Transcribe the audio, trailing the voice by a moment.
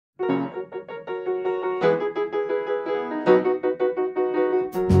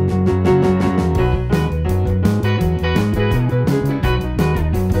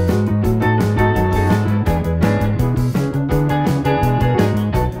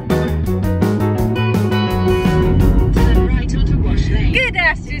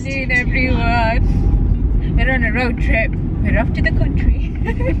trip. We're off to the country.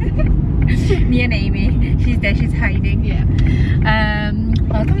 Me and Amy. She's there, she's hiding. Yeah.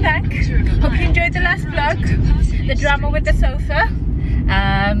 Welcome back. Hope you enjoyed the last vlog. The drama with the sofa.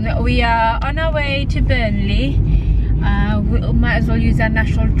 We are on our way to Burnley. We might as well use our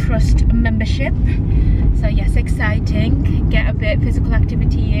National Trust membership. So yes, exciting. Get a bit of physical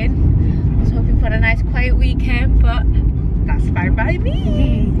activity in. I was hoping for a nice quiet weekend, but that's fine by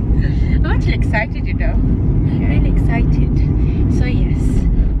me. I'm actually excited, you know. Really excited. So yes,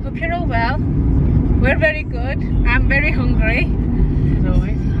 hope you're all well. We're very good. I'm very hungry.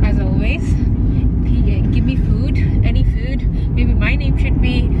 As always. Give me food, any food. Maybe my name should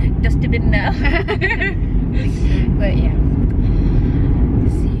be Dustbin now. But yeah.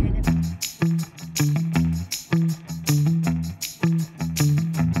 See you in a bit.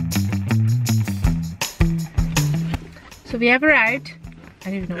 So we have arrived.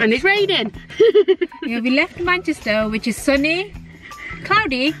 I don't know. And it's raining. Yeah, we left Manchester, which is sunny,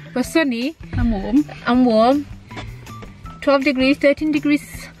 cloudy, but sunny And warm. and warm. 12 degrees, 13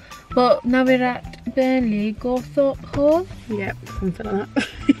 degrees. But now we're at Burnley, Gawthorne Hall. Yep, something like that.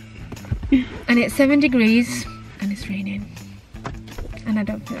 And it's 7 degrees and it's raining. And I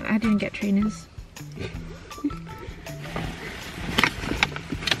didn't get trainers.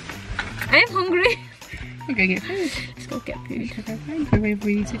 I am hungry. We're going to get food. Let's go get food. We're wherever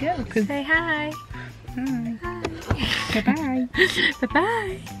we need to go. Say hi. Hi. Hi. Bye-bye.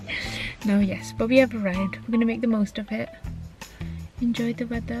 Bye-bye. No, yes, but we have arrived. We're going to make the most of it. Enjoy the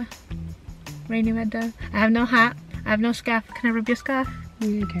weather. Rainy weather. I have no hat. I have no scarf. Can I rub your scarf?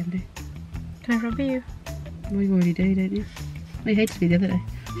 You can do. Can I rub you? Well, you already do, don't you? You hated me the other day.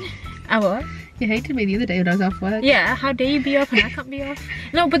 I what? You hated me the other day when I was off work. Yeah, how dare you be off and I can't be off?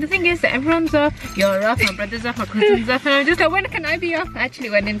 No, but the thing is that everyone's off. You're off, my brother's off, my cousin's off. And I'm just like, when can I be off? I actually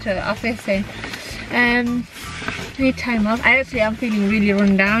went into the office saying, I need time off. I actually am feeling really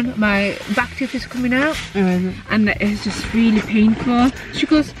run down. My back tooth is coming out. Oh, is it? And it's just really painful. She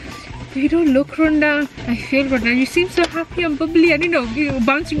goes, you don't look run down. I feel run down. You seem so happy and bubbly and you're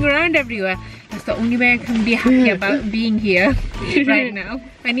bouncing around everywhere. That's the only way I can be happy about being here right now.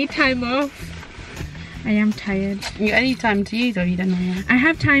 I need time off. I am tired. You got any time to use or you don't know? I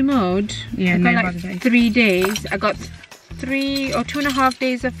have time owed. Yeah, I no got like holiday. 3 days. I got 3 or 2.5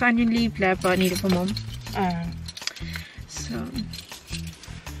 days of annual leave left, but I need it for mum. So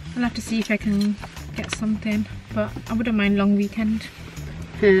I'll have to see if I can get something. But I wouldn't mind long weekend.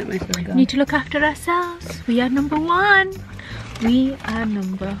 Yeah, my son gone. Need to look after ourselves. We are number 1. We are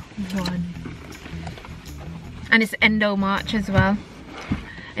number 1. And it's Endo March as well.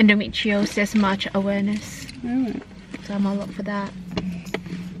 Endometriosis March awareness. Alright. So I'm all up for that.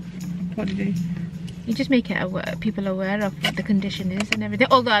 What do you do? You just make it aware, people aware of what the condition is and everything.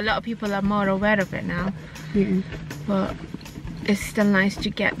 Although a lot of people are more aware of it now. Yeah. But it's still nice to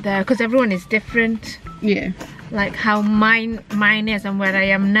get there because everyone is different. Yeah. Like how mine is and where I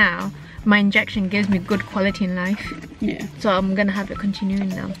am now. My injection gives me good quality in life. Yeah. So I'm gonna have it continuing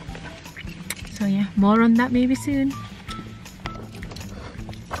now. So yeah, more on that maybe soon.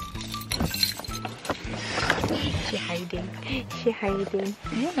 She hiding. She hiding.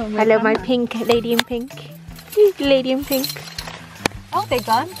 Yeah, Hello, my pink lady in pink. Lady in pink. Oh, they're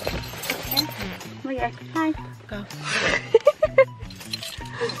gone. Okay. Hi. Go.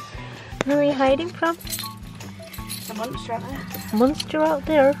 Where are you hiding from? The monster out there. Monster out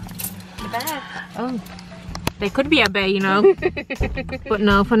there. The bear. Oh. There could be a bear, you know. But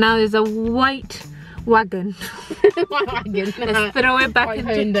no, for now there's a white wagon. Wagon. Let's throw it back White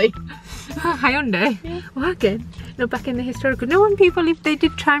into Hyundai. Hyundai. Yeah. Wagon. No, back in the historical. No one people if they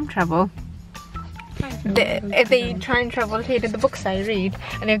did time travel. If they time travel here to the books I read,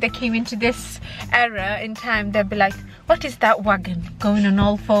 and if they came into this era in time, they'd be like, what is that wagon going on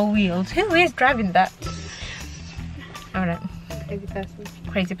all 4 wheels? Who is driving that? Alright. Crazy person.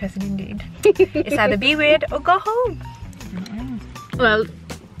 Crazy person indeed. It's either be weird or go home. Well,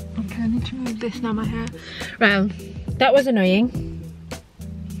 okay, I need to move this now, my hair. Well, that was annoying.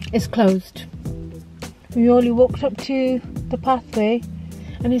 It's closed. We only walked up to the pathway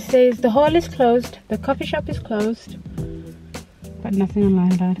and it says the hall is closed, the coffee shop is closed. But nothing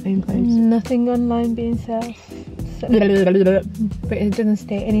online about it being closed. Nothing online being sold. But it doesn't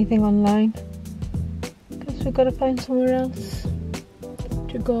state anything online. Guess we've got to find somewhere else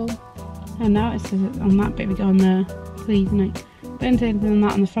to go. And now it says it on that bit we go on the please no. But it doesn't say anything on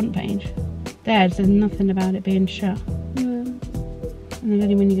that on the front page. There it says nothing about it being shut. Yeah. And then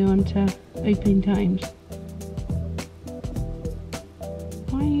only when you go on to opening times.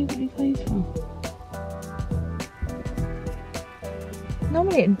 Why are you closed for?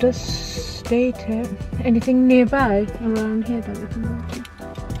 Normally it does state it. Anything nearby? Around here that we can go to.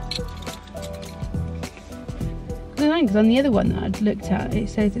 I don't know, because on the other one that I'd looked at, it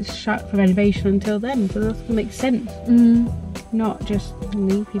says it's shut for renovation until then, so that makes sense. Not just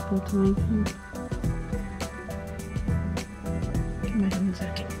leave people to make them.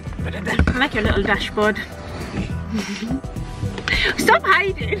 I like your little dashboard. Stop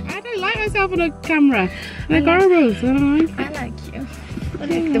hiding! I don't like myself on a camera. They're horrible, so I don't like it. I like you. I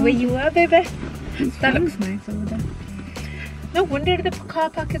like the way you are, baby. That looks nice over there. No wonder the car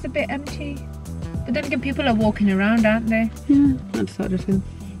park is a bit empty. But then again, people are walking around, aren't they? Yeah, I just thought just the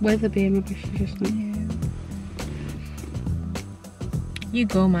weather being rubbish is just like... Yeah. You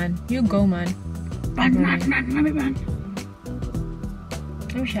go, man. You go, man. Run.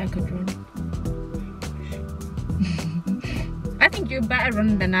 I wish I could run. I think you're better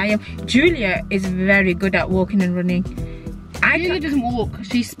running than I am. Julia is very good at walking and running. Julia doesn't walk,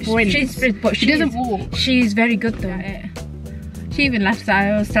 she sprints. She sprints, but she doesn't walk. She's very good though at it. She even laughs at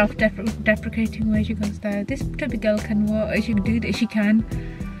her self-deprecating way. She goes there, this tubby girl can walk, she can do this, she can.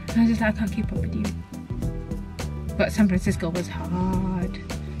 And I was just like, I can't keep up with you. But San Francisco was hard.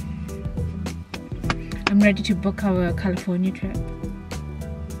 I'm ready to book our California trip.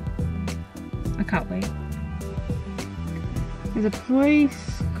 I can't wait. There's a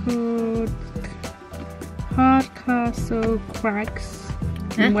place called Hardcastle Crags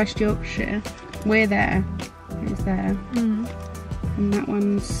in West Yorkshire. We're there. It's there. And that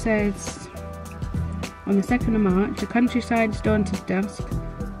one says on the 2nd of March, the countryside's dawn to dusk.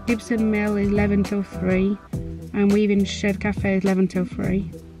 Gibson Mill is 11 till 3, and Weaving Shed Cafe is 11 till 3.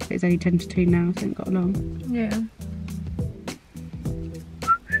 It's only 10 to 2 now, so it got long. Yeah.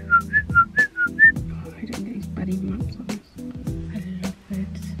 I don't get these bloody maps on this. I love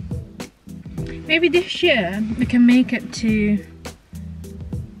it. Maybe this year we can make it to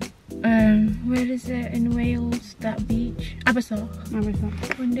where is it in Wales? That beach, Abersoch.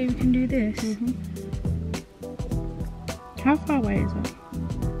 One day we can do this. How far away is it?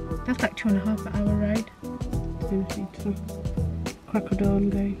 That's like 2.5 hour ride. Crack of dawn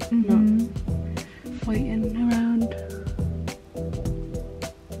going, not waiting around.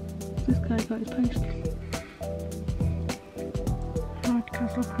 This guy got his post.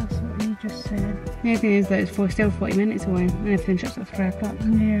 Hardcastle Cross, what you just said. The only thing is that it's still 40 minutes away and everything shuts at 3 o'clock.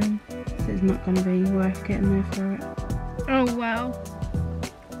 Yeah. So it's not going to be worth getting there for it. Oh wow.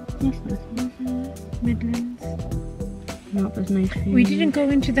 That's nice. Midlands. Not as nice for you. We didn't go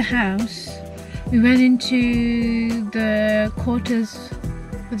into the house. We went into the quarters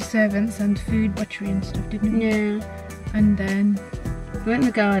with the servants and food butchery and stuff, didn't we? Yeah. And then we went in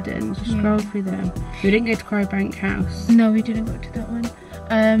the gardens, just scrolled through them. We didn't go to Crowbank House. No, we didn't go to that one.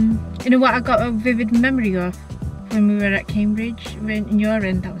 You know what I got a vivid memory of when we were at Cambridge? When in your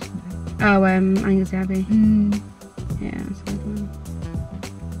end, that was nice. Oh, Anglesey Abbey. Yeah, that's a good one.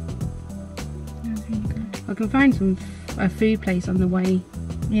 That was really good. I can find a food place on the way.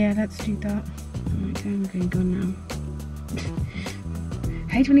 Yeah, let's do that. Okay, I'm going now.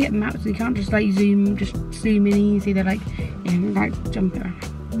 I hate when you get maps, you can't just like zoom in easy. They're like, you know, like jump it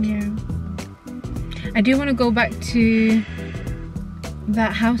around. Yeah. I do want to go back to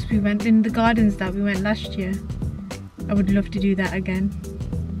that house we went in, the gardens that we went last year. I would love to do that again.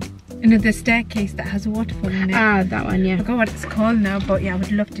 You know, the staircase that has a waterfall in it. Ah, that one, yeah. I forgot what it's called now, but yeah, I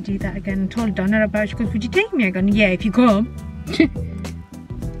would love to do that again. I told Donna about it. She goes, would you take me? I go, yeah, if you come.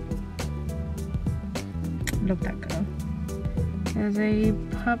 Love that girl. There's a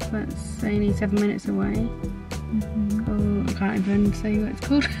pub that's only 7 minutes away. Oh, I can't even say what it's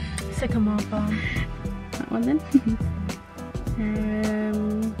called. Sycamore Farm. That one then.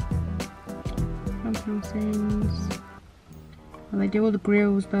 Farmhouses. Well, they do all the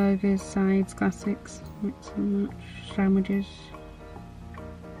grills, burgers, sides, classics, mix and match, sandwiches.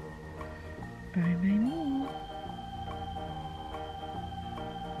 Buy me.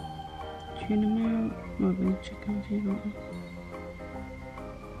 Tuna melt, well, with chicken if you want.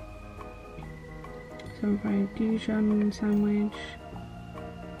 Some fried Dijon sandwich.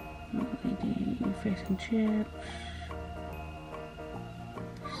 What do they do? Fish and chips.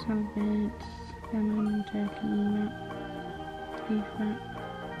 Salads, lemon, turkey wrap, beef wrap.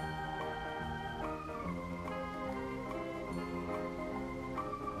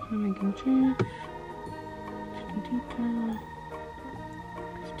 Ham, egg and cheese. Chicken tikka.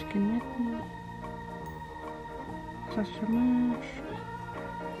 Chicken nugget. Sausage mash.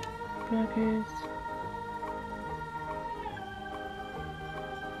 Burgers.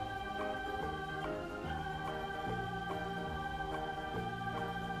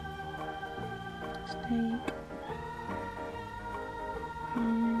 Steak.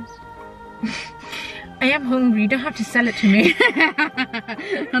 Fries. am hungry. You don't have to sell it to me.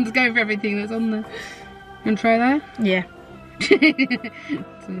 I'm just going for everything that's on there. You want to try that? Yeah. So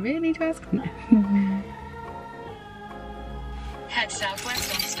you really need to ask. Head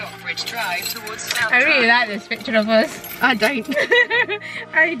southwest on Stockbridge Drive towards South. I really like this picture of us. I don't.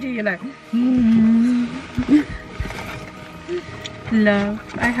 I do, like. Love.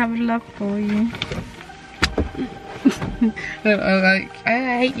 I have love for you. I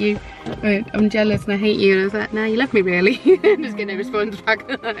hate you. I'm jealous and I hate you. And I was like, no, you love me really. Just getting a response back.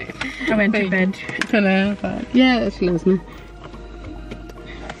 I went to bed. Yeah, she loves me.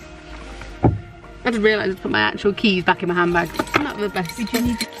 I just realised I put my actual keys back in my handbag. I'm not the best. We do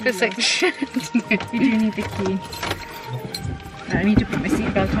need the key. We do need the key. I need to put my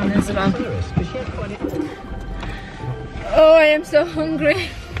seatbelt on as well. Oh, I am so hungry.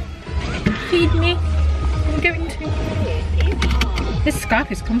 Feed me. I'm going to. This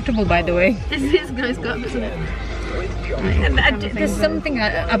scarf is comfortable, by the way. This is a nice scarf, isn't it? There's something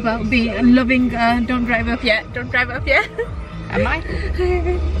about loving don't drive up yet. Don't drive up yet. Am I?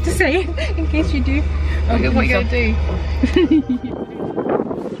 Just say it in case you do. Okay, what are you going to do?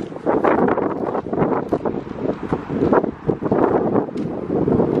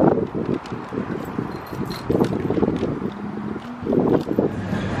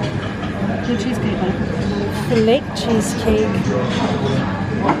 The cheesecake one. The lake cheesecake.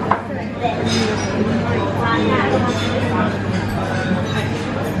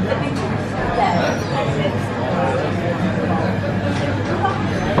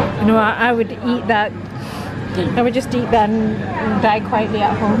 You know what, I would eat that. I would just eat that and die quietly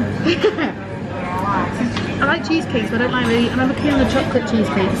at home. I like cheesecakes, but I don't like really. I'm looking at the chocolate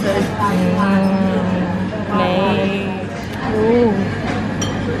cheesecake, so. Ooh.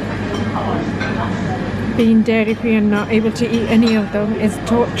 Being dairy free and not able to eat any of them is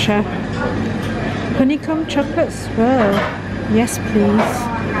torture. Honeycomb chocolate swirl. Yes, please.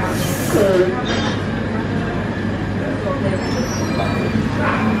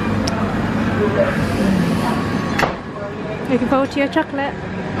 Looking forward to your chocolate.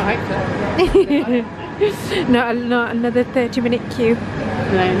 I hope so. Not another 30-minute queue. No,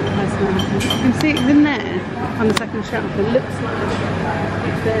 that's not. You can see it's in there on the second shelf. It looks like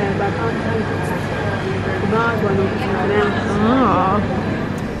it's there, but I can't tell if it's the large one or something else.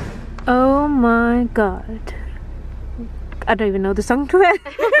 Oh my god. I don't even know the song to it.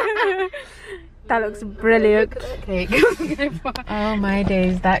 That looks brilliant. Look at that cake. Oh my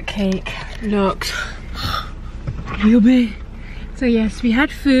days, that cake looked Yummy. So yes, we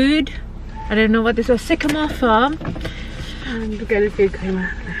had food. I don't know what this was, Sycamore Farm. And we're going to food coma.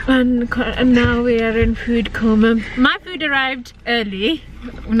 And now we are in food coma. My food arrived early,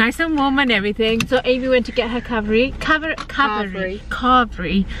 nice and warm and everything. So Amy went to get her carvery,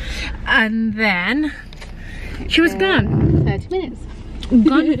 and then she was gone. 30 minutes.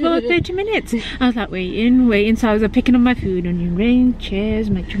 Gone for 30 minutes. I was like waiting. So I was picking up my food, onion rings, chips,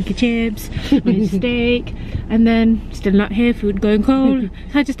 my chunky chips, my steak, and then still not here, food going cold.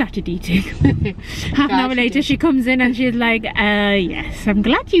 I just started eating. Half an hour later she comes in and she's like, yes, I'm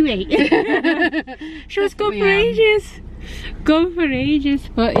glad you ate. She was gone for ages. Gone for ages.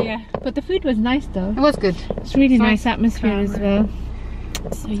 But yeah, but the food was nice though. It was good. It's really nice atmosphere as well.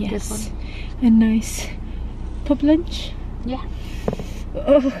 So yes, a nice pub lunch. Yeah.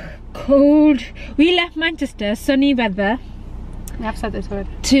 Oh, cold. We left Manchester, sunny weather. I've said this word.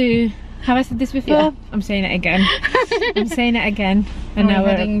 Have I said this before? Yeah. I'm saying it again. I'm saying it again. And now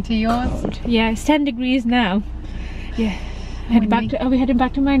we're heading to yours. Yeah, it's 10 degrees now. Yeah. Head back to, are we heading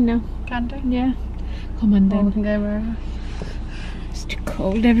back to mine now? Can do. Yeah. Come on then. We can go wherever. It's too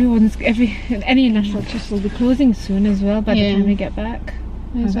cold. Any national trust will be closing soon as well by the time we get back.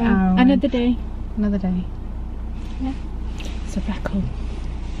 Another day. Another day. Yeah. So back home.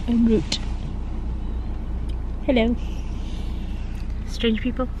 En route. Hello. Strange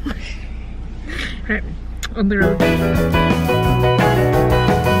people. Right, on the road.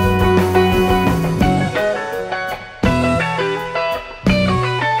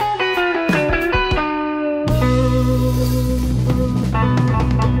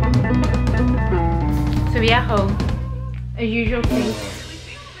 So we are home. As usual place.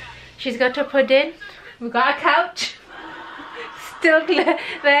 She's got her pudding. We've got a couch. Still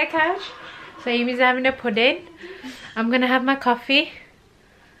their couch. So Amy's having a pudding. I'm gonna have my coffee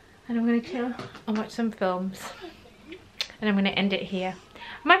and I'm gonna chill and watch some films, and I'm gonna end it here.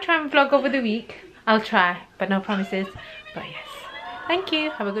 I might try and vlog over the week. I'll try, but no promises. But yes, thank you,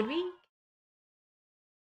 have a good week.